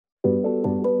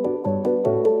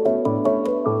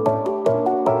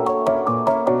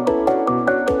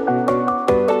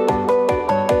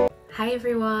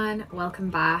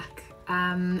welcome back.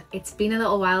 It's been a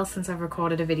little while since I've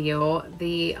recorded a video.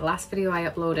 The last video I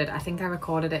uploaded, I think I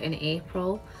recorded it in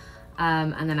April,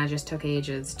 and then I just took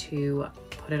ages to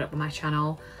put it up on my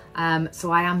channel.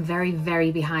 So I am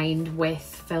very behind with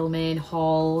filming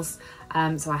hauls.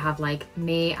 So I have like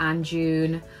May and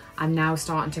June. I'm now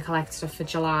starting to collect stuff for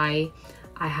July.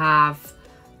 I have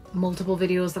multiple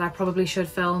videos that I probably should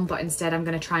film, but instead I'm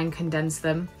going to try and condense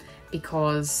them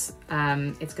because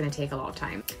it's going to take a lot of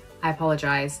time. I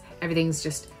apologise, everything's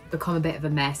just become a bit of a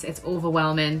mess. It's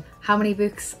overwhelming how many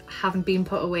books haven't been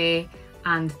put away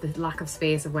and the lack of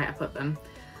space of where to put them.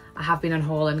 I have been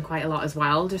unhauling quite a lot as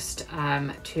well, just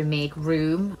to make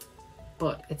room,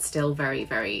 but it's still very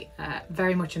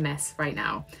much a mess right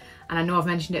now. And I know I've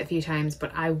mentioned it a few times,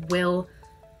 but I will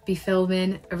be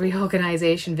filming a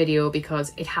reorganisation video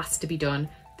because it has to be done.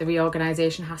 The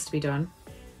reorganisation has to be done.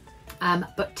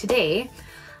 But today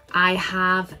I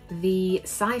have the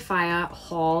Scifier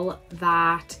haul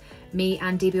that me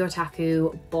and DB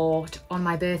Otaku bought on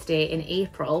my birthday in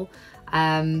April.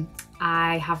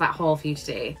 I have that haul for you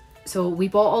today. So we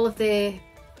bought all of the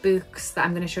books that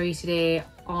I'm going to show you today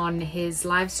on his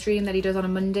live stream that he does on a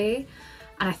Monday.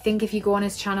 And I think if you go on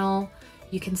his channel,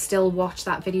 you can still watch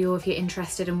that video if you're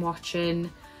interested in watching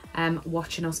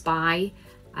us buy.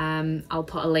 I'll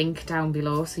put a link down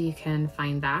below so you can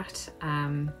find that.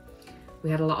 We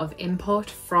had a lot of input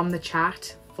from the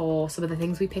chat for some of the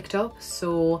things we picked up.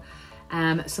 So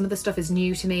some of the stuff is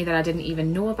new to me that I didn't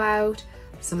even know about.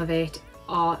 Some of it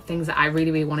are things that I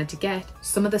really wanted to get.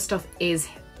 Some of the stuff is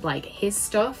like his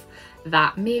stuff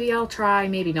that maybe I'll try,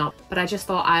 maybe not. But I just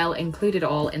thought I'll include it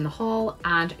all in the haul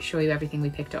and show you everything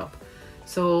we picked up.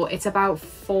 So it's about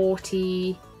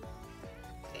 40,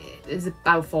 there's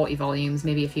about 40 volumes,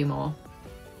 maybe a few more.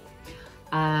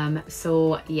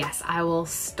 So yes, I will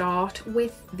start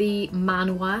with the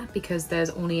manhwa because there's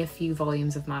only a few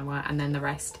volumes of manhwa and then the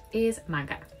rest is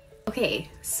manga. Okay,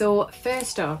 so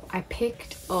first up, I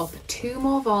picked up 2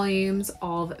 more volumes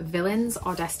of Villains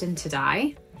Are Destined to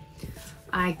Die.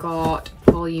 I got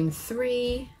volume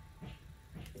 3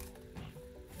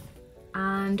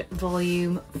 and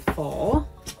volume 4.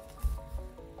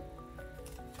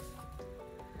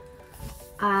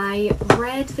 I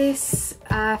read this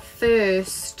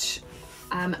first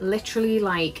literally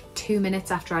like 2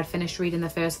 minutes after I'd finished reading the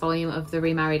first volume of The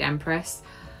Remarried Empress.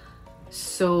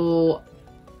 So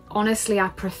honestly, I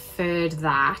preferred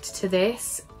that to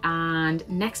this. And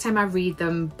next time I read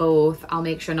them both, I'll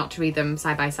make sure not to read them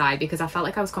side by side because I felt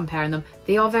like I was comparing them.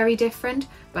 They are very different,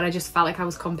 but I just felt like I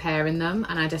was comparing them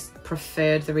and I just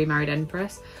preferred The Remarried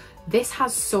Empress. This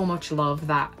has so much love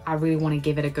that I really want to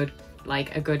give it a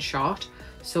good shot.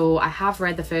 So I have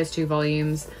read the first 2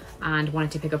 volumes and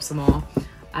wanted to pick up some more.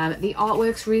 The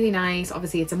artwork's really nice.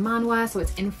 Obviously it's a manhwa, so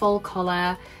it's in full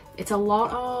colour. It's a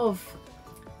lot of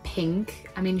pink.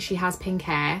 I mean, she has pink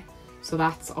hair, so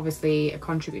that's obviously a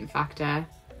contributing factor.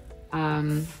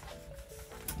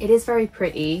 It is very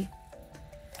pretty,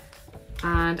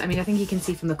 and I mean, I think you can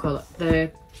see from the colour,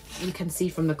 you can see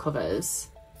from the covers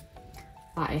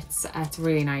that it's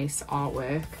really nice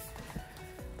artwork.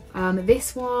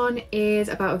 This one is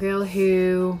about a girl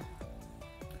who,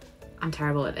 I'm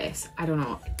terrible at this, I don't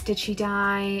know, did she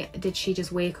die? Did she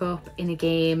just wake up in a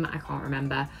game? I can't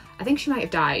remember. I think she might have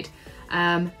died.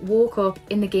 Woke up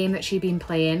in the game that she'd been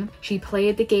playing. She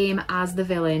played the game as the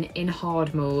villain in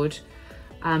hard mode,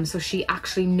 so she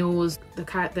actually knows the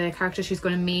character she's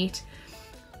going to meet,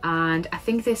 and I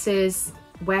think this is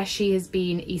where she has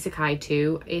been isekai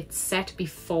to. It's set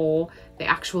before the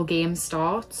actual game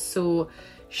starts, so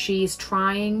she's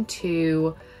trying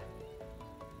to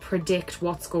predict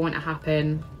what's going to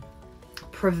happen,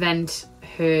 prevent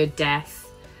her death,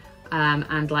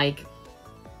 and like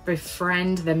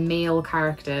befriend the male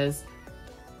characters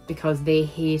because they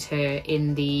hate her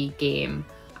in the game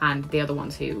and they're the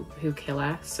ones who kill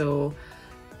her. So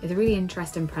it's a really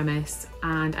interesting premise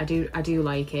and I do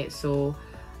like it, so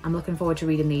I'm looking forward to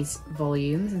reading these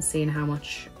volumes and seeing how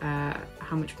much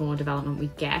more development we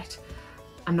get.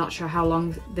 I'm not sure how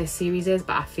long this series is,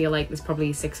 but I feel like there's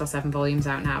probably 6 or 7 volumes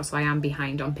out now, so I am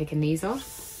behind on picking these up.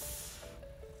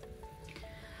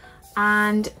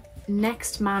 And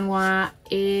next manhwa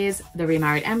is The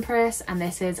Remarried Empress, and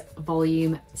this is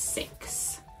volume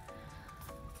 6.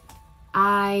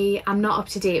 I am not up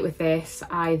to date with this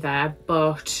either,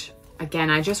 but again,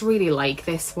 I just really like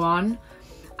this one.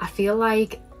 I feel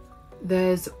like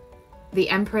the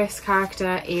Empress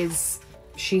character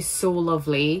she's so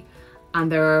lovely, and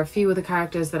there are a few other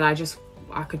characters that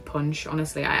I could punch,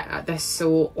 honestly. They're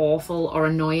so awful or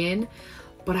annoying,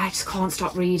 but I just can't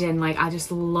stop reading. Like, I just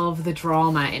love the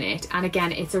drama in it. And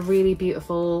again, it's a really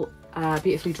beautiful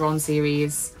beautifully drawn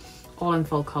series, all in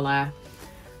full colour.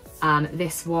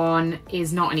 This one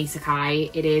is not an isekai,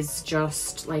 it is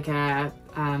just like a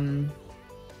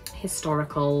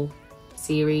historical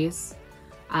series.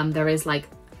 There is like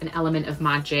an element of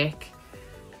magic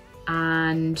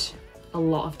and a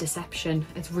lot of deception.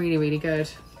 It's really, really good.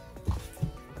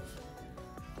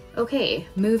 Okay,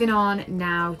 moving on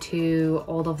now to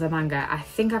all of the manga. I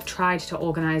think I've tried to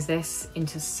organise this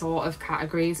into sort of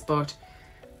categories, but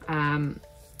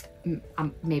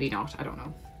maybe not, I don't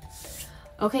know.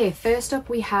 Okay, first up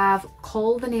we have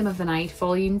Call the Name of the Night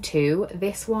Volume 2.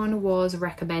 This one was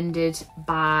recommended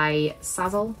by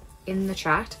Sazzle in the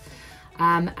chat.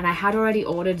 And I had already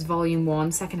ordered Volume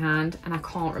 1 secondhand, and I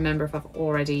can't remember if I've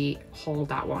already hauled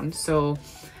that one. So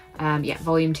yeah,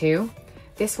 Volume 2.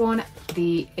 This one,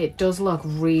 it does look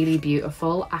really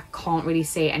beautiful. I can't really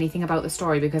say anything about the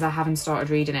story because I haven't started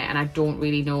reading it and I don't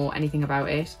really know anything about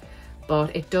it.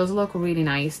 But it does look really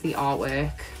nice. The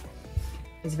artwork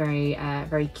is very,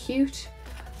 very cute.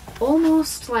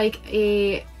 Almost like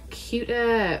a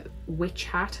cuter witch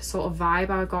hat sort of vibe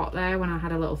I got there when I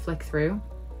had a little flick through.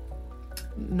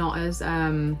 Not as,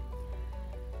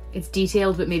 it's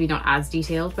detailed, but maybe not as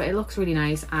detailed, but it looks really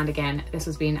nice. And again, this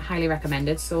has been highly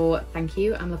recommended, so thank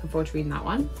you. I'm looking forward to reading that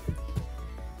one.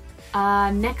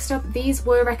 Next up, these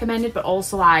were recommended, but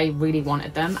also I really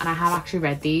wanted them, and I have actually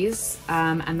read these,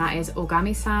 and that is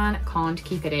Ogami-san Can't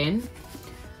Keep It In.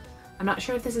 I'm not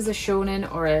sure if this is a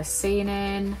shonen or a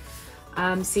seinen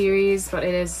series, but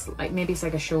it is like, maybe it's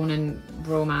like a shonen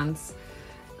romance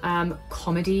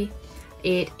comedy.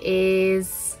 It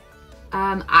is,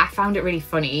 I found it really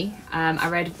funny. I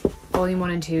read Volume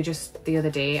 1 and 2 just the other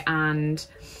day, and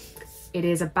it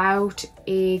is about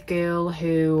a girl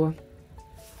who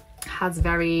has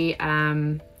very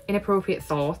inappropriate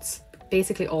thoughts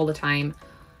basically all the time.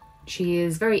 She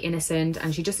is very innocent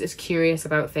and she just is curious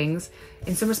about things.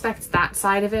 In some respects, that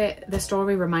side of it, the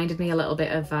story reminded me a little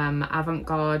bit of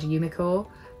avant-garde Yumiko,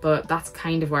 but that's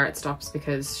kind of where it stops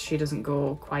because she doesn't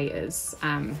go quite as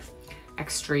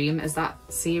extreme as that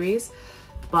series.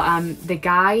 But the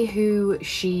guy who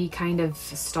she kind of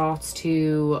starts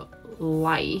to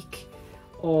like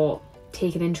or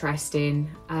take an interest in,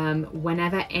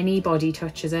 whenever anybody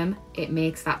touches him, it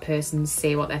makes that person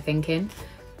say what they're thinking.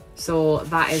 So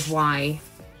that is why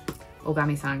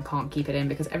Ogami-san can't keep it in,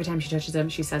 because every time she touches him,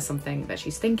 she says something that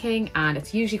she's thinking, and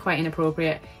it's usually quite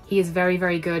inappropriate. He is very,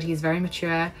 very good. He's very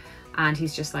mature, and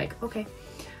he's just like, okay.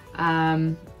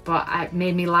 But it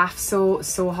made me laugh so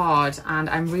hard, and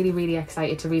I'm really, really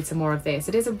excited to read some more of this.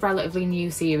 It is a relatively new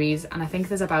series, and I think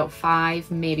there's about 5,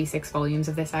 maybe 6 volumes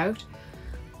of this out.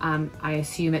 I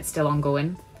assume it's still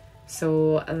ongoing.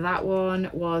 So that one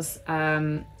was,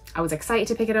 I was excited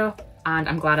to pick it up, and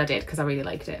I'm glad I did because I really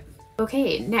liked it.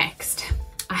 Okay, next.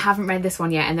 I haven't read this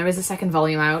one yet, and there is a second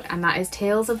volume out, and that is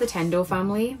Tales of the Tendo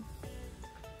Family.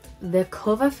 The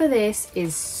cover for this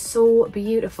is so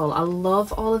beautiful. I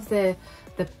love all of the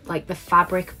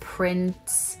fabric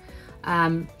prints.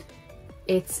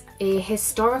 It's a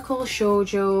historical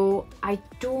shoujo. I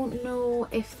don't know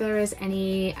if there is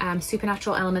any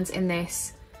supernatural elements in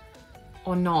this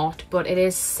or not, but it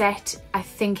is set, I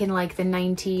think, in like the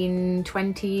 1920s,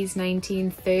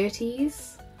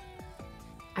 1930s.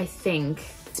 I think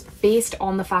it's based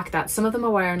on the fact that some of them are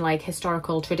wearing like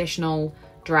historical traditional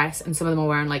dress and some of them are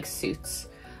wearing like suits.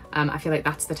 I feel like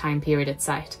that's the time period it's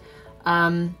set.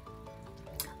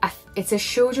 It's a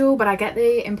shoujo, but I get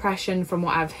the impression from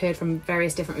what I've heard from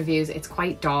various different reviews, it's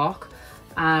quite dark,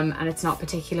 and it's not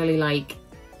particularly like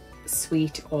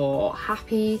sweet or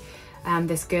happy.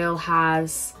 This girl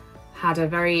has had a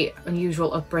very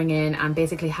unusual upbringing and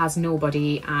basically has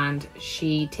nobody, and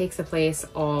she takes the place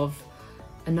of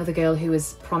another girl who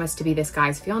is promised to be this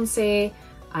guy's fiance,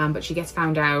 but she gets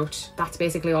found out. That's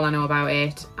basically all I know about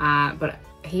it, but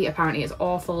he apparently is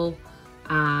awful,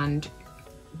 and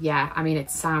yeah, I mean,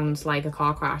 it sounds like a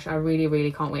car crash. I really,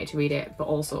 really can't wait to read it, but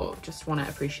also just want to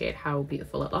appreciate how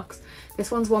beautiful it looks.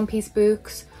 This one's One Piece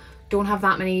books. Don't have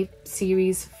that many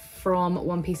series from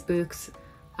One Piece books.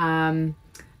 They're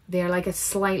like a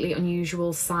slightly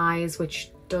unusual size,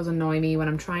 which does annoy me when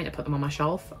I'm trying to put them on my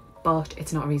shelf, but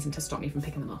it's not a reason to stop me from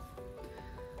picking them up.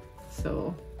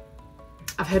 So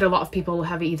I've heard a lot of people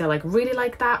have either like really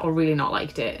liked that or really not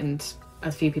liked it, and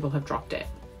a few people have dropped it.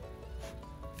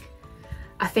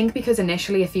 I think because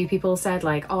initially a few people said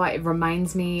like, oh, it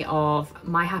reminds me of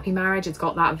My Happy Marriage, it's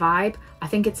got that vibe. I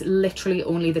think it's literally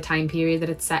only the time period that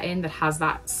it's set in that has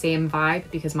that same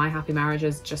vibe, because My Happy Marriage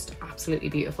is just absolutely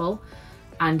beautiful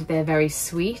and they're very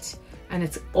sweet and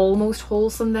it's almost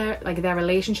wholesome there. Like their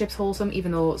relationship's wholesome,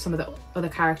 even though some of the other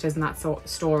characters in that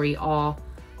story are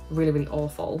really, really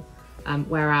awful.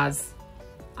 Whereas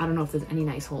I don't know if there's any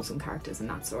nice wholesome characters in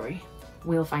that story.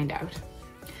 We'll find out.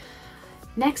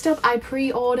 Next up, I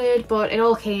pre-ordered, but it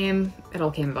all came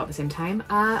about the same time.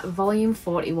 Volume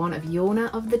 41 of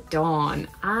Yona of the Dawn.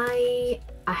 I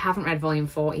haven't read volume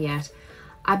 40 yet.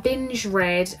 I binge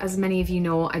read, as many of you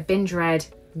know, I binge read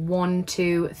 1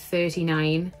 to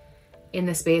 39 in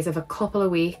the space of a couple of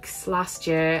weeks last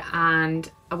year, and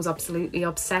I was absolutely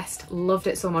obsessed, loved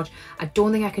it so much. I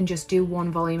don't think I can just do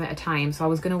one volume at a time, so I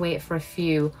was going to wait for a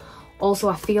few. Also,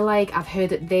 I feel like I've heard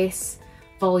that this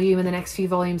volume and the next few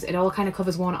volumes, it all kind of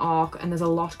covers one arc and there's a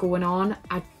lot going on.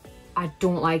 I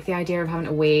don't like the idea of having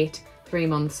to wait 3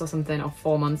 months or something, or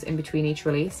 4 months in between each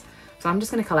release. So I'm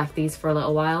just going to collect these for a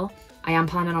little while. I am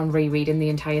planning on rereading the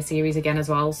entire series again as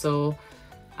well, so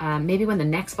maybe when the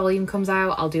next volume comes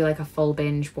out, I'll do like a full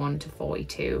binge 1 to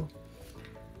 42,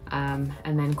 and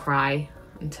then cry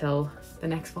until the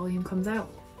next volume comes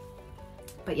out.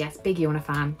 But yes, big Yona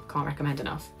fan, can't recommend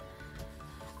enough.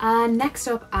 Next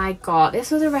up I got, this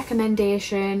was a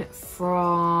recommendation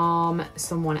from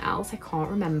someone else, I can't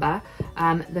remember,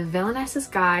 The Villainess's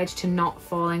Guide to Not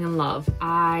Falling in Love.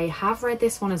 I have read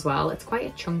this one as well. It's quite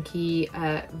a chunky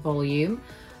volume.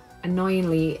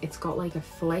 Annoyingly, it's got like a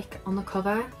flick on the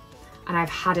cover, and I've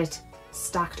had it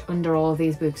stacked under all of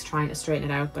these books trying to straighten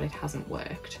it out, but it hasn't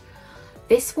worked.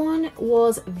 This one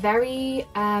was very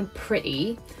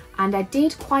pretty, and I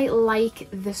did quite like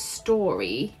the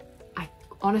story.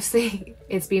 Honestly,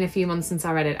 it's been a few months since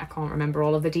I read it. I can't remember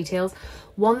all of the details.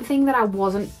 One thing that I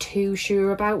wasn't too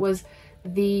sure about was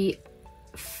the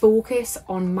focus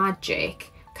on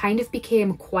magic kind of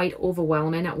became quite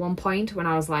overwhelming at one point when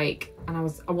I was like, and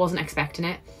I wasn't expecting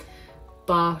it,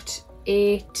 but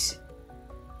it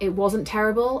wasn't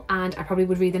terrible, and I probably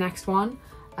would read the next one.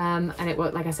 And it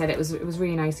was, like I said, it was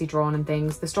really nicely drawn and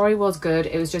things. The story was good.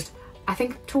 It was just, I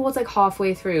think towards like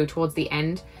halfway through, towards the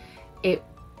end,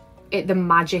 the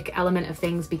magic element of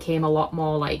things became a lot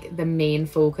more like the main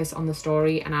focus on the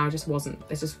story, and I just wasn't,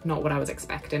 it's just not what I was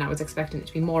expecting. I was expecting it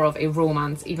to be more of a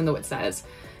romance, even though it says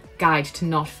Guide to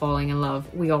Not Falling in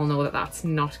Love. We all know that that's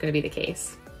not going to be the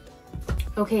case.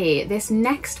 Okay, this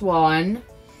next one,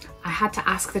 I had to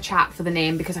ask the chat for the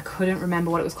name because I couldn't remember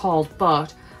what it was called,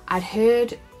 but I'd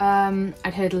heard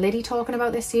Liddy talking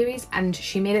about this series and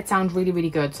she made it sound really, really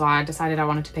good, so I decided I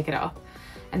wanted to pick it up.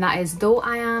 And that is Though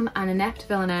I Am an Inept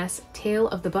Villainess, Tale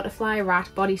of the Butterfly Rat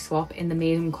Body Swap in the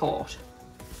Maiden Court.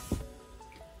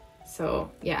 So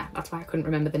yeah, that's why I couldn't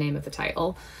remember the name of the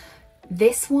title.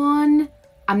 This one,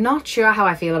 I'm not sure how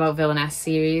I feel about Villainess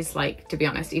series, like, to be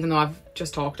honest, even though I've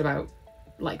just talked about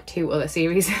like 2 other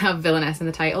series that have Villainess in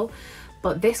the title.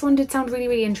 But this one did sound really,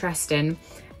 really interesting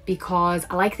because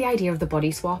I like the idea of the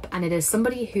body swap, and it is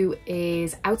somebody who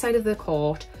is outside of the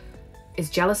court, is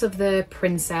jealous of the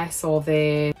princess, or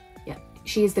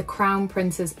she is the crown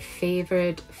prince's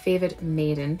favored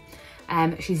maiden.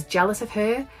 She's jealous of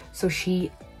her, so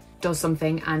she does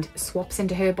something and swaps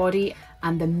into her body,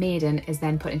 and the maiden is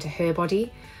then put into her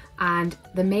body. And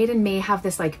the maiden may have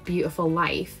this like beautiful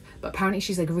life, but apparently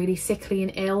she's like really sickly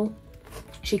and ill.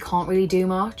 She can't really do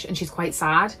much and she's quite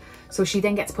sad. So she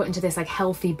then gets put into this like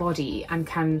healthy body and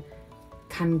can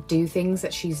do things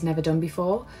that she's never done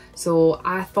before. So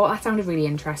I thought that sounded really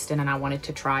interesting and I wanted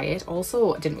to try it.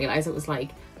 Also, I didn't realise it was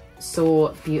like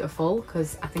so beautiful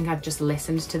because I think I'd just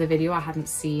listened to the video. I hadn't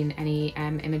seen any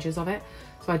images of it.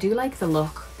 So I do like the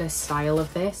look, the style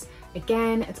of this.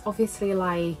 Again, it's obviously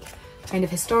like kind of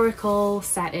historical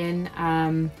setting,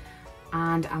 and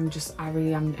I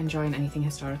really am enjoying anything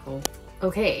historical.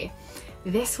 Okay,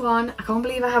 this one, I can't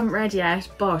believe I haven't read yet,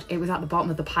 but it was at the bottom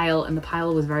of the pile and the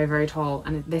pile was very, very tall,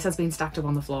 and this has been stacked up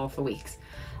on the floor for weeks.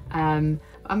 I'm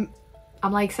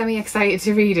like semi-excited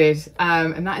to read it,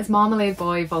 and that is Marmalade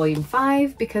Boy Volume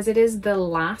 5 because it is the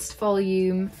last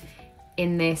volume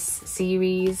in this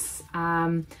series.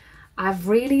 I've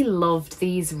really loved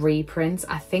these reprints.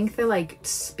 I think they're like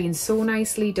been so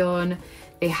nicely done.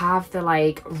 They have the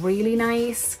like really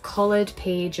nice coloured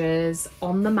pages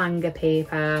on the manga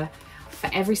paper for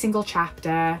every single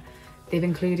chapter. They've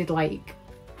included like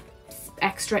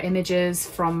extra images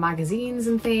from magazines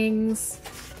and things.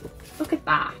 Look at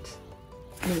that.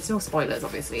 I mean, it's no spoilers,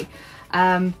 obviously.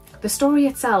 The story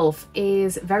itself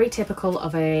is very typical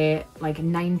of a like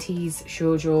 90s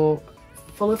shoujo,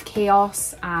 full of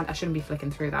chaos, and I shouldn't be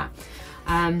flicking through that.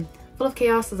 Full of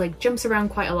chaos, there's like jumps around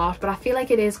quite a lot, but I feel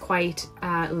like it is quite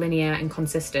linear and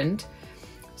consistent.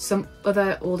 Some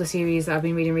other older series that I've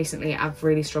been reading recently, I've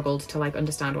really struggled to like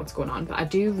understand what's going on, but I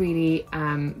do really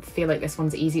feel like this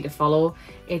one's easy to follow.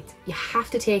 You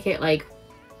have to take it like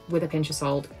with a pinch of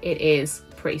salt. It is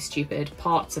pretty stupid.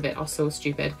 Parts of it are so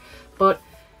stupid, but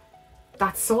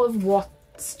that's sort of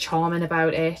what's charming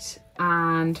about it.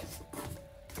 And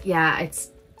yeah, it's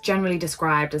generally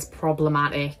described as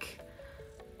problematic.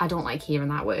 I don't like hearing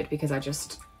that word because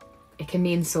it can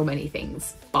mean so many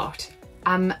things, but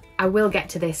I will get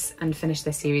to this and finish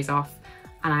this series off,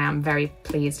 and I am very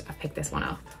pleased I've picked this one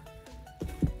up.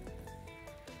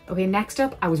 Okay, next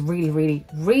up, I was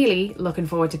really looking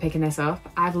forward to picking this up.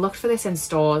 I've looked for this in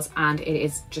stores and it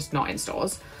is just not in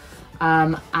stores.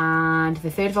 And the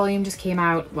third volume just came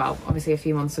out, well, obviously a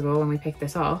few months ago when we picked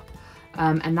this up.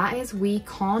 And that is We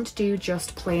Can't Do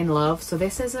Just Plain Love. So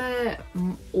this is a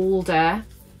older,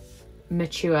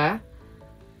 mature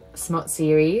smut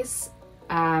series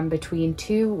between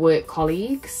two work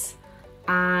colleagues.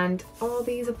 And are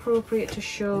these appropriate to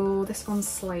show? This one's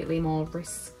slightly more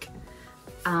risk.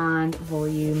 And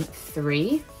volume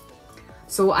 3.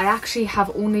 So I actually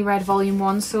have only read volume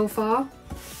 1 so far,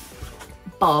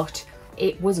 but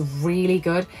it was really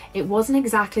good. It wasn't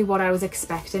exactly what I was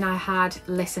expecting. I had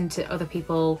listened to other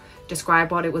people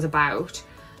describe what it was about.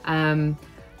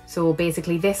 So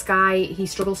basically this guy, he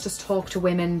struggles to talk to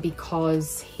women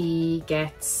because he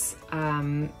gets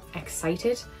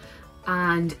excited,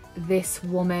 and this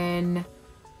woman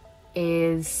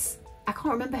is, I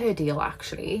can't remember her deal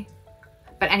actually,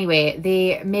 but anyway,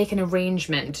 they make an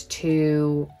arrangement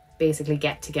to basically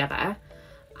get together,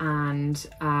 and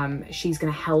she's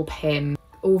going to help him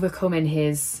overcoming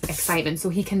his excitement so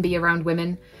he can be around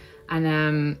women.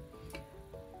 And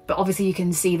but obviously you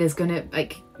can see there's gonna,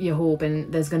 like, you're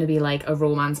hoping there's gonna be like a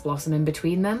romance blossoming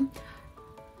between them.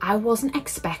 I wasn't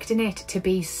expecting it to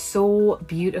be so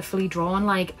beautifully drawn.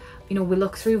 Like, you know, we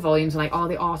look through volumes and like, oh,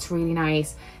 the art's really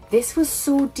nice. This was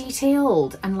so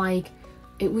detailed, and like,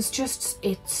 it was just,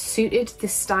 it suited the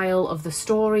style of the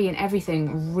story and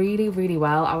everything really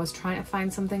well. I was trying to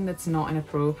find something that's not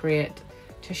inappropriate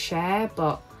to share,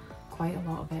 but quite a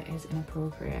lot of it is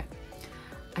inappropriate.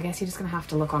 I guess you're just gonna have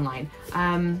to look online.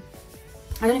 I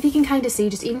don't know if you can kind of see,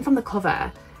 just even from the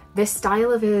cover, this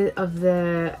style of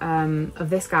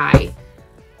this guy,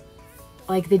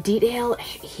 like the detail,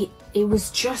 it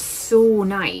was just so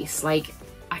nice. Like,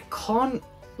 I can't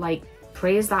like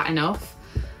praise that enough,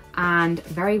 and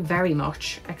very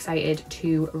much excited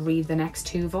to read the next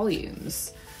 2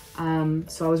 volumes.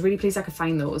 So I was really pleased I could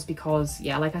find those because,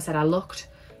 yeah, like I said, I looked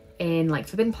in like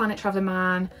Forbidden Planet, Traveling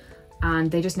Man,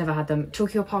 and they just never had them.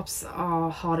 Tokyo Pops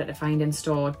are harder to find in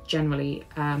store generally,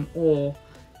 or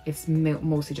it's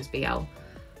mostly just BL.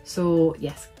 So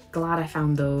yes, glad I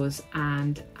found those,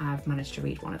 and I've managed to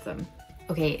read one of them.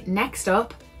 Okay, next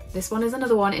up, this one is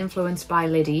another one influenced by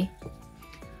Liddy,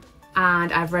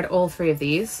 and I've read all 3 of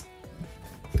these,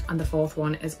 and the 4th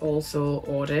one is also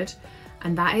ordered,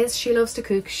 and that is She Loves to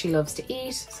Cook, She Loves to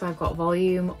Eat. So I've got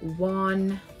volume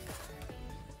 1,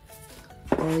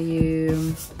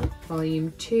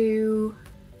 volume 2,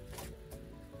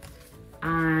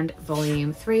 and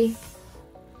volume 3.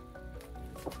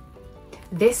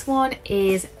 This one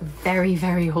is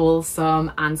very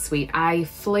wholesome and sweet. I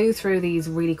flew through these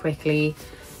really quickly.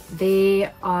 They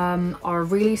are a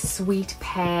really sweet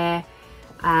pair.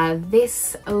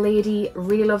 This lady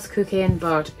really loves cooking,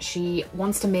 but she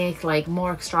wants to make like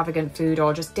more extravagant food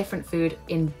or just different food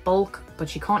in bulk, but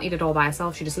she can't eat it all by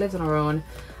herself. She just lives on her own,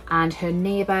 and her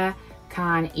neighbour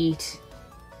can eat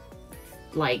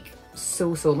like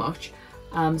so much.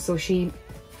 So she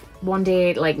one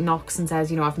day like knocks and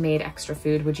says, you know, I've made extra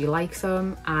food, would you like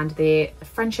some? And the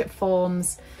friendship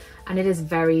forms, and it is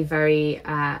very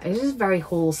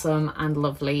wholesome and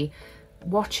lovely.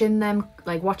 Watching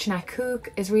her cook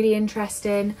is really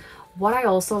interesting. What I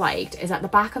also liked is at the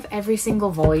back of every single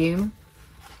volume,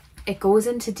 it goes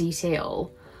into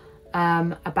detail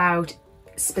about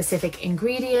specific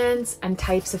ingredients and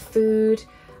types of food,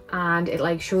 and it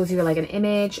like shows you like an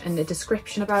image and a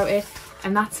description about it,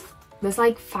 and there's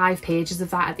like 5 pages of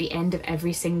that at the end of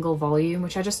every single volume,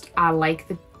 which I like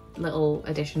the little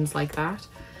additions like that.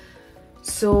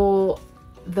 So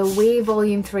the way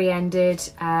volume 3 ended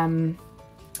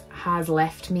has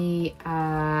left me,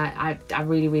 I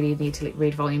really need to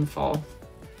read volume 4,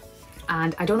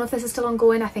 and I don't know if this is still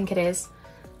ongoing. I think it is,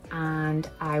 and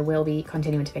I will be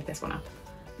continuing to pick this one up.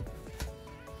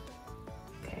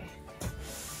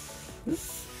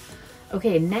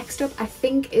 Okay, next up I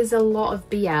think is a lot of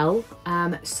BL.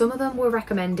 Some of them were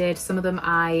recommended, some of them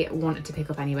I wanted to pick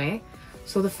up anyway.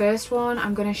 So the first one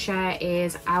I'm going to share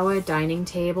is Our Dining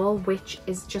Table, which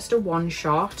is just a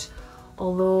one-shot,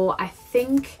 although I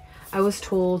think I was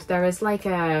told there is like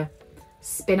a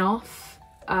spin-off.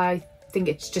 I think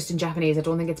it's just in Japanese. I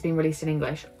don't think it's been released in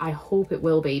English. I hope it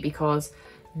will be, because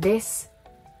This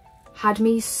had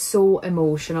me so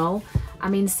emotional. I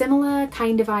mean, similar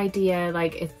kind of idea,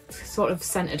 like it's sort of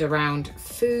centered around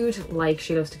food, like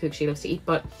she loves to cook, she loves to eat,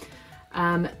 but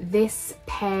this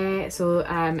pair, so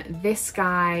this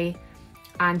guy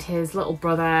and his little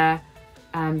brother,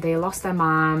 they lost their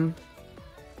mom,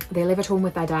 they live at home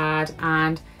with their dad,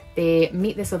 and they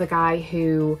meet this other guy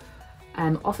who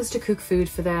offers to cook food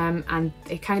for them, and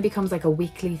it kind of becomes like a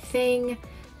weekly thing.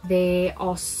 They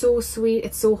are so sweet,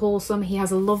 it's so wholesome. He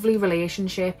has a lovely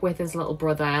relationship with his little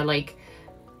brother, like,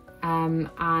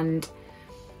 and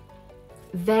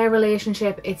their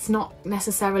relationship, it's not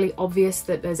necessarily obvious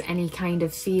that there's any kind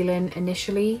of feeling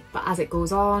initially, but as it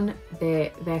goes on,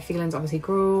 their feelings obviously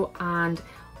grow. And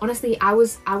honestly, I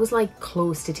was like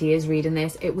close to tears reading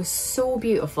this. It was so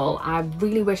beautiful. I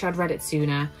really wish I'd read it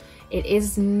sooner. It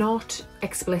is not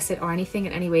explicit or anything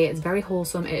in any way. It's very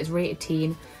wholesome. It is rated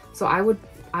teen, so I would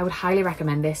highly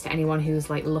recommend this to anyone who's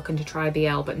like looking to try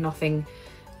BL but nothing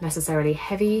necessarily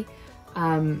heavy.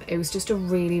 It was just a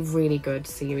really, really good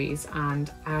series,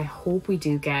 and I hope we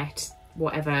do get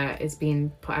whatever is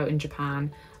being put out in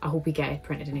Japan. I hope we get it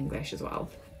printed in English as well.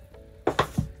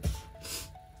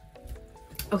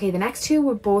 Okay, the next two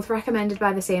were both recommended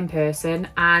by the same person,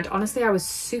 and honestly I was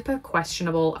super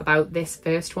questionable about this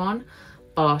first one,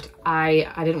 but I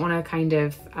didn't want to kind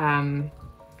of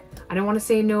I don't want to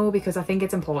say no, because I think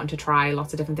it's important to try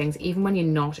lots of different things even when you're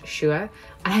not sure,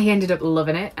 and I ended up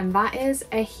loving it, and that is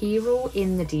A Hero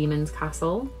in the Demon's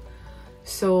Castle.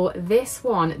 So this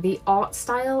one, the art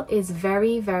style is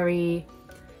very, very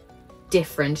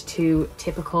different to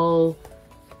typical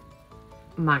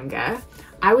manga.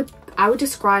 I would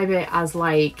describe it as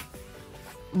like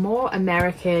more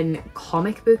American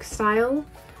comic book style.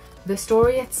 The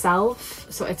story itself,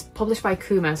 so it's published by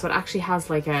Kuma, so it actually has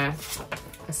like a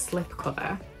slip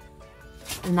cover,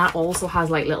 and that also has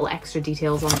like little extra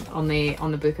details on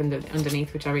the book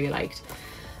underneath, which I really liked.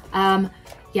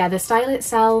 Yeah, the style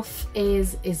itself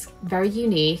is very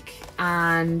unique,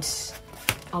 and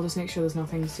I'll just make sure there's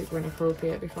nothing super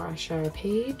inappropriate before I share a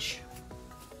page.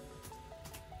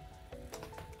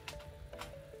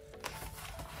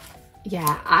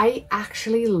 Yeah, I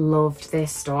actually loved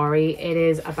this story. It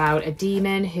is about a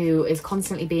demon who is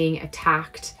constantly being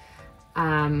attacked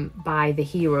by the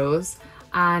heroes,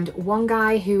 and one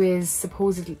guy who is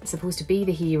supposed to be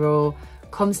the hero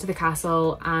comes to the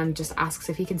castle and just asks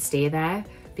if he can stay there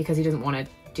because he doesn't want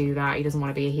to do that. He doesn't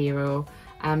want to be a hero.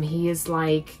 He is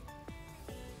like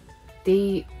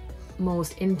the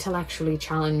most intellectually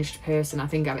challenged person I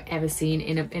think I've ever seen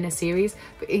in a series,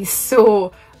 but he's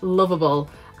so lovable,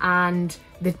 and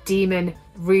the demon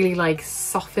really like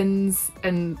softens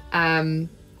and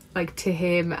like to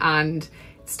him and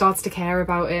starts to care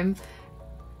about him.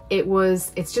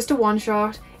 It's just a one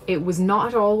shot. It was not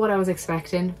at all what I was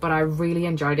expecting, but I really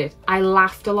enjoyed it. I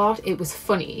laughed a lot. It was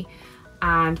funny,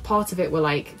 and parts of it were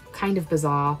like kind of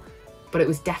bizarre, but it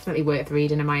was definitely worth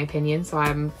reading in my opinion, so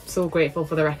I'm so grateful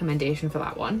for the recommendation for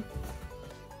that one.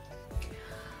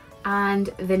 And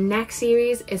the next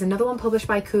series is another one published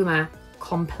by Kuma,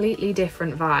 completely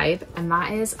different vibe, and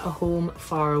that is A Home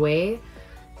Far Away.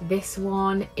 This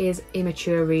one is a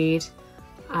mature read,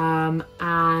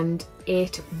 and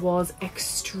it was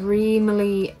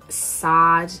extremely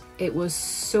sad. It was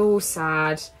so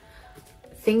sad.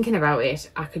 Thinking about it,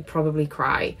 I could probably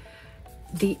cry.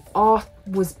 The art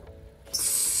was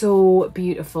so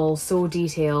beautiful, so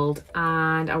detailed,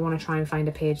 and I want to try and find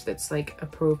a page that's like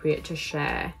appropriate to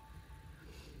share.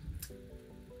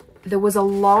 There was a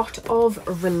lot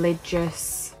of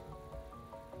religious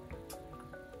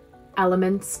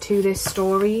elements to this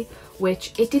story,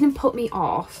 which it didn't put me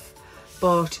off,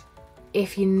 but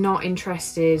if you're not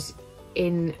interested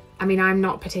in, I mean, I'm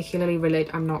not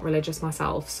religious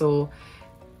myself, so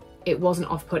it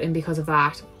wasn't off-putting because of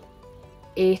that.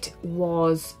 It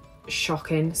was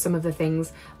shocking, some of the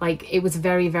things, like it was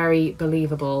very, very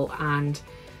believable, and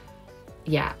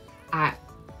yeah,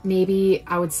 maybe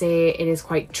I would say it is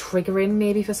quite triggering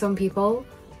maybe for some people.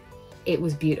 It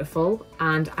was beautiful,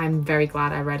 and I'm very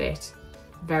glad I read it,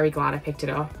 very glad I picked it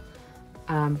up,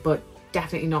 but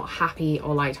definitely not happy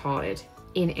or lighthearted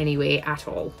in any way at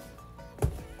all.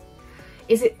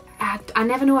 I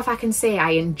never know if I can say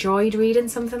I enjoyed reading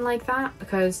something like that,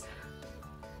 because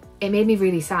it made me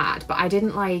really sad, but I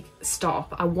didn't like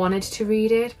stop. I wanted to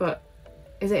read it, but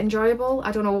is it enjoyable?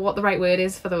 I don't know what the right word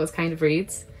is for those kind of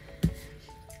reads.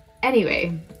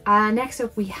 Anyway, next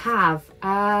up we have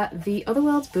The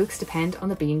Otherworld's Books Depend on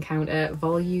the Bean Counter,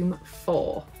 Volume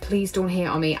 4. Please don't hate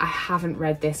on me, I haven't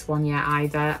read this one yet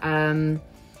either.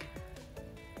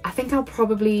 I I think I'll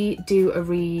probably do a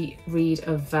reread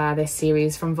of this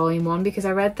series from volume 1 because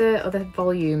I read the other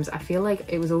volumes. I feel like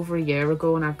it was over a year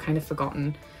ago and I've kind of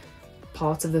forgotten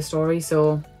parts of the story,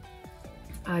 so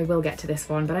I will get to this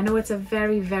one. But I know it's a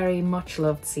very, very much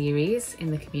loved series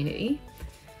in the community.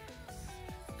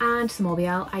 And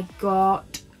Smallbl, I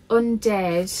got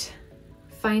Undead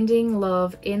Finding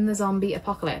Love in the Zombie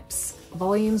Apocalypse,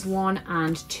 volumes 1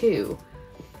 and 2.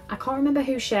 I can't remember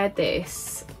who shared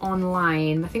this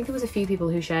online. I think there was a few people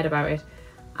who shared about it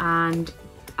and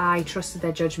I trusted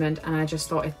their judgment and I just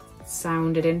thought it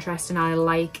sounded interesting. I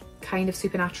like kind of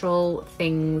supernatural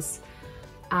things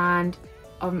and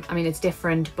I mean it's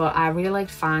different, but I really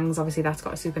liked Fangs. Obviously that's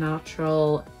got a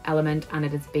supernatural element and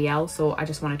it is BL, so I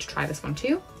just wanted to try this one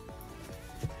too.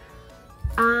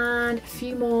 And a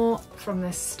few more from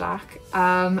this stack.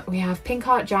 We have Pink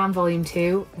Heart Jam volume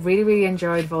 2. Really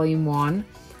enjoyed volume 1.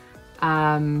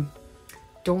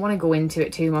 Don't want to go into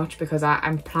it too much because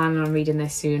I'm planning on reading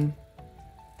this soon,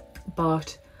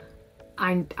 but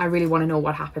I really want to know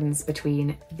what happens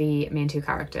between the main two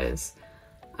characters.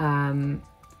 I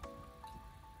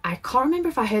can't remember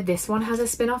if I heard this one has a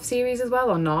spin-off series as well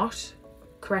or not.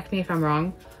 Correct me if I'm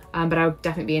wrong, but I would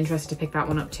definitely be interested to pick that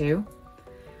one up too.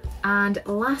 And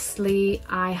lastly,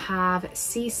 I have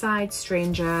Seaside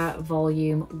Stranger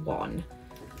volume 1.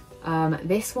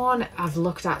 This one I've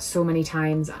looked at so many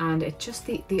times and it just,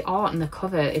 the art and the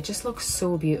cover, it just looks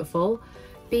so beautiful.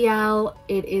 BL,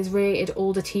 it is rated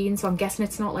older teen, so I'm guessing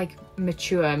it's not like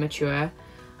mature.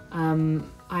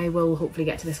 I will hopefully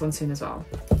get to this one soon as well.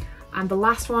 And the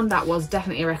last one, that was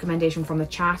definitely a recommendation from the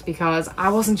chat because I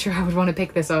wasn't sure I would want to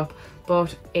pick this up,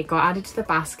 but it got added to the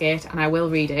basket and I will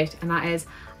read it, and that is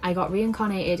I Got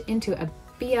Reincarnated into a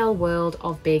BL World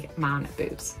of Big Man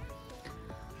Boobs.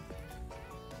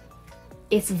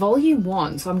 It's volume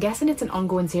 1, so I'm guessing it's an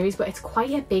ongoing series, but it's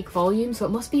quite a big volume, so it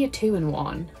must be a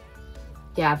 2-in-1.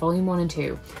 Yeah, volume 1 and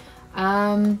 2.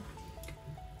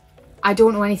 I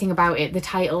don't know anything about it. The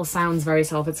title sounds very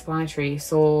self-explanatory,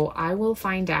 so I will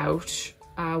find out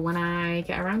when I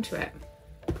get around to it.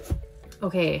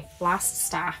 Okay, last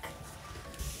stack.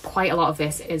 Quite a lot of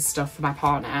this is stuff for my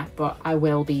partner, but I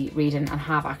will be reading and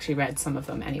have actually read some of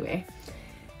them anyway.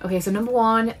 Okay, so number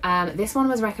 1, this one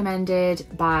was recommended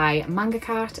by Manga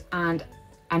Cat, and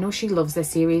I know she loves this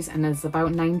series and there's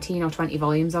about 19 or 20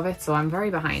 volumes of it, so I'm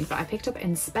very behind, but I picked up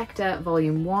Inspector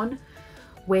volume 1,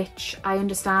 which I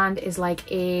understand is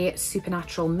like a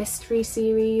supernatural mystery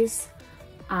series,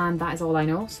 and that is all I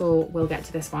know, so we'll get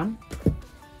to this one.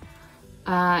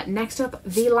 Next up,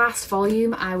 the last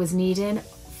volume I was needing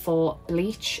for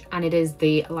Bleach, and it is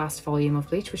the last volume of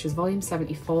Bleach, which is volume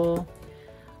 74.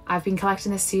 I've been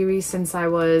collecting this series since I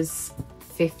was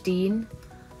 15,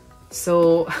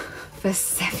 so for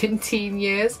 17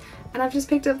 years, and I've just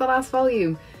picked up the last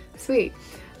volume. Sweet.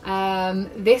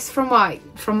 This, from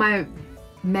my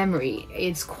memory,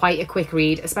 it's quite a quick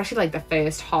read, especially like the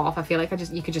first half. I feel like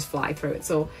you could just fly through it,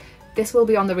 so this will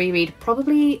be on the reread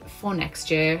probably for next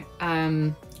year,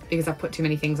 because I've put too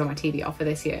many things on my TBR for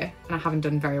this year and I haven't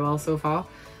done very well so far.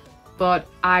 But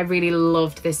I really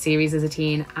loved this series as a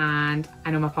teen, and I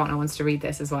know my partner wants to read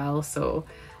this as well, so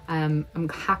I'm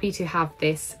happy to have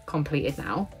this completed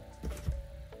now.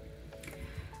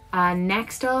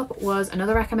 Next up was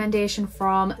another recommendation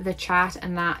from the chat,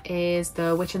 and that is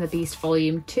The Witch and the Beast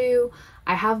volume 2.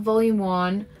 I have volume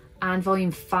 1 and volume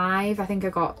 5 I think I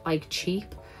got like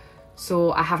cheap,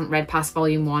 so I haven't read past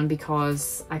volume 1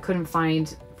 because I couldn't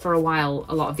find, for a while,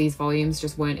 a lot of these volumes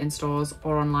just weren't in stores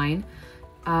or online.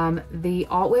 The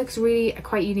artwork's really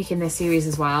quite unique in this series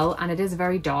as well, and it is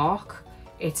very dark.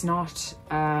 It's not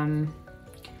in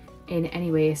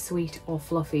any way sweet or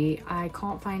fluffy. I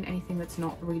can't find anything that's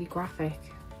not really graphic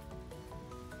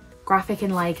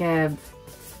in like a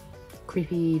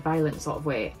creepy, violent sort of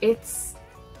way. It's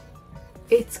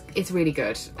really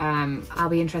good. I'll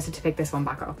be interested to pick this one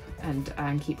back up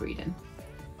and keep reading.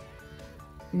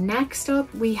 Next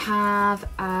up we have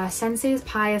Sensei's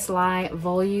Pious Lie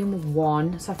volume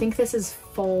 1. So I think this is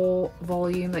 4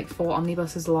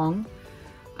 omnibuses long.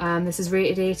 This is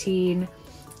rated 18.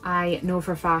 I know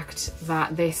for a fact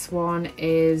that this one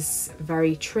is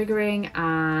very triggering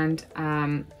and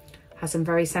has some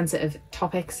very sensitive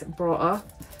topics brought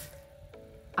up.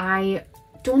 I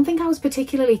don't think I was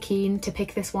particularly keen to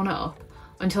pick this one up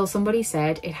until somebody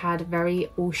said it had very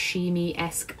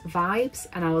Oshimi-esque vibes,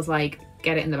 and I was like,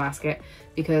 get it in the basket,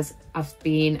 because I've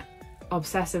been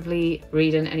obsessively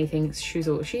reading anything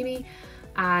Shuzo Oshimi,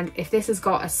 and if this has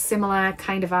got a similar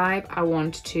kind of vibe, I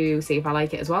want to see if I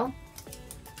like it as well.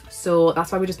 So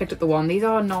that's why we just picked up the one. These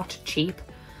are not cheap.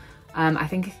 I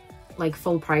think like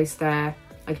full price they're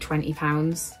like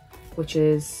 £20. which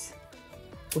is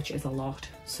a lot.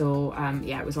 So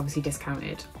yeah, it was obviously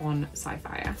discounted on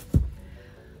Scifier.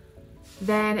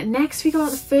 Then next we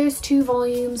got the first 2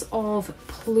 volumes of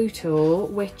Pluto,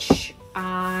 which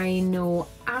I know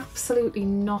absolutely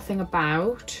nothing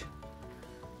about,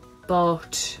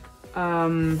 but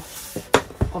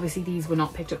obviously these were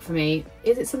not picked up for me.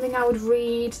 Is it something I would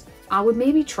read? I would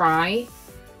maybe try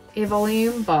a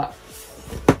volume, but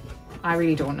I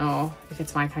really don't know if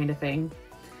it's my kind of thing.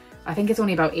 I think it's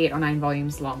only about 8 or 9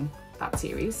 volumes long, that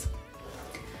series.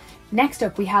 Next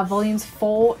up we have volumes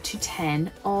 4 to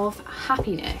 10 of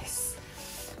Happiness.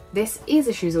 This is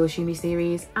a Shuzo Oshimi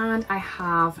series and I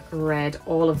have read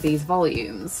all of these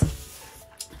volumes.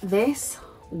 This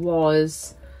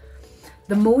was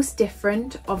the most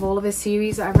different of all of his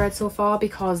series that I've read so far,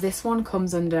 because this one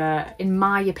comes under, in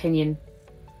my opinion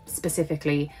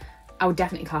specifically, I would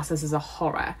definitely class this as a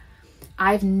horror.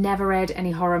 I've never read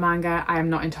any horror manga. I am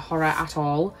not into horror at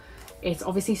all. It's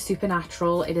obviously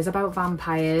supernatural. It is about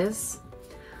vampires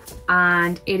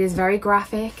and it is very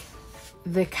graphic.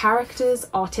 The characters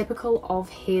are typical of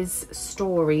his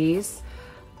stories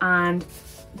and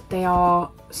they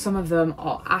are, some of them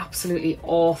are absolutely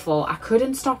awful. I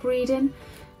couldn't stop reading.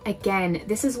 Again,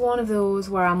 this is one of those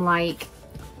where I'm like,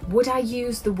 would I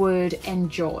use the word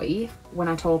enjoy when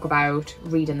I talk about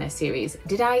reading this series?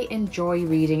 Did I enjoy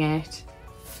reading it?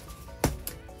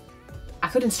 I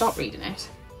couldn't stop reading it.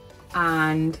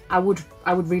 And I would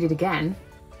read it again.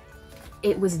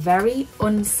 It was very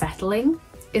unsettling,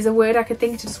 is a word I could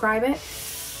think to describe it.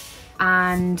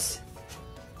 And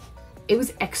it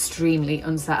was extremely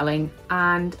unsettling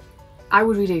and I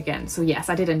would read it again. So yes,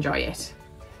 I did enjoy it.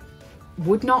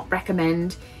 Would not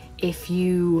recommend if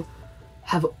you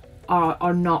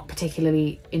are not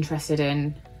particularly interested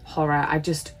in horror.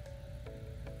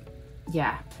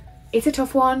 Yeah, it's a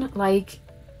tough one. Like,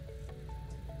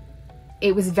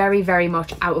 it was very, very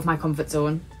much out of my comfort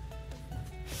zone.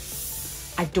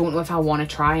 I don't know if I want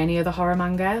to try any other horror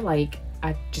manga. Like,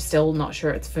 I'm just still not sure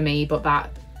it's for me, but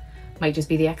that might just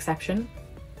be the exception.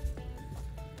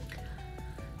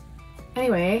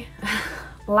 Anyway,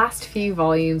 last few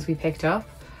volumes we picked up.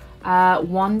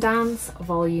 One Dance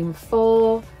Volume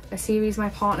 4, a series my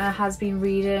partner has been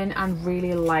reading and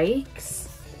really likes.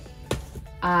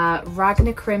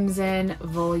 Ragnar Crimson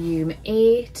Volume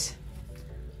 8.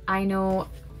 I know,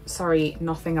 sorry,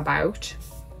 nothing about.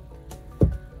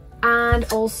 And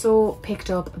also picked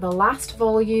up the last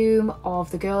volume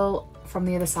of The Girl from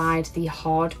the Other Side, the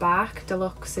hardback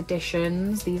deluxe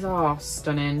editions. These are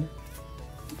stunning.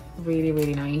 Really,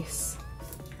 really nice.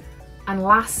 And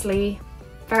lastly,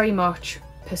 very much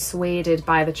persuaded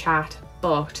by the chat,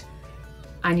 but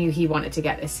I knew he wanted to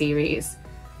get this series.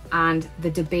 And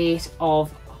the debate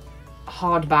of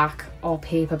hardback or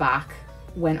paperback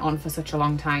went on for such a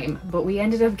long time, but we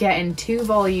ended up getting 2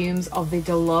 volumes of the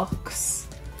deluxe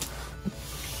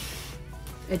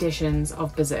editions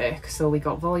of Berserk. So we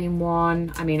got volume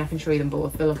 1, I mean I can show you them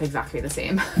both, they look exactly the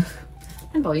same,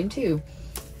 and volume 2.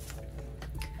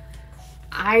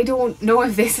 I don't know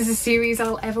if this is a series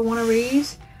I'll ever want to read,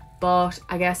 but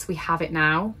I guess we have it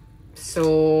now,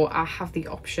 so I have the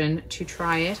option to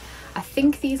try it. I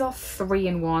think these are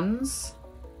 3-in-1s.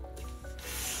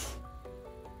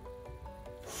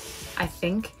 I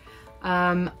think.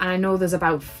 And I know there's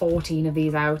about 14 of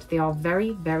these out. They are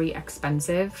very, very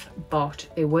expensive, but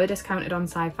they were discounted on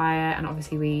Scifier, and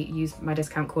obviously we used my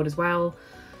discount code as well,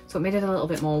 so it made it a little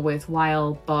bit more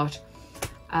worthwhile. But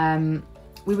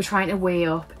we were trying to weigh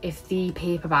up if the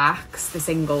paperbacks, the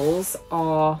singles,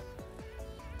 are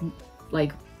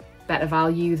like better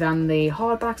value than the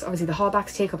hardbacks. Obviously the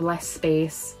hardbacks take up less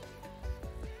space,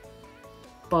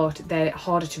 but they're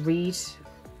harder to read,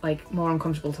 like more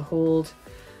uncomfortable to hold.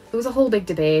 There was a whole big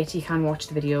debate. You can watch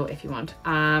the video if you want.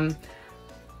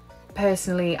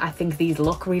 Personally, I think these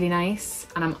look really nice,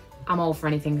 and I'm all for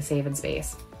anything saving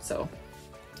space. So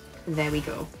there we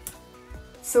go.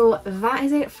 So that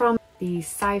is it from the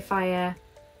Scifier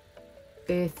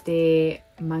birthday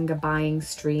manga buying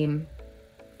stream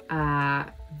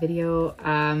video.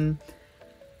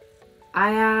 I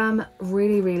am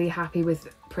really, really happy with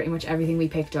pretty much everything we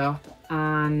picked up,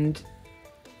 and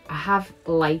I have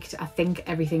liked, I think,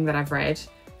 everything that I've read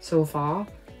so far.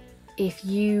 If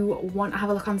you want to have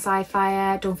a look on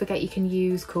Scifier, don't forget you can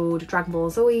use code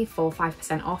Dragonballzowie for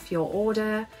 5% off your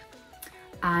order.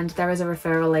 And there is a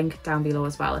referral link down below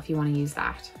as well if you want to use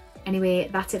that. Anyway,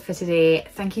 that's it for today.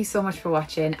 Thank you so much for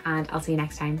watching, and I'll see you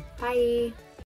next time. Bye!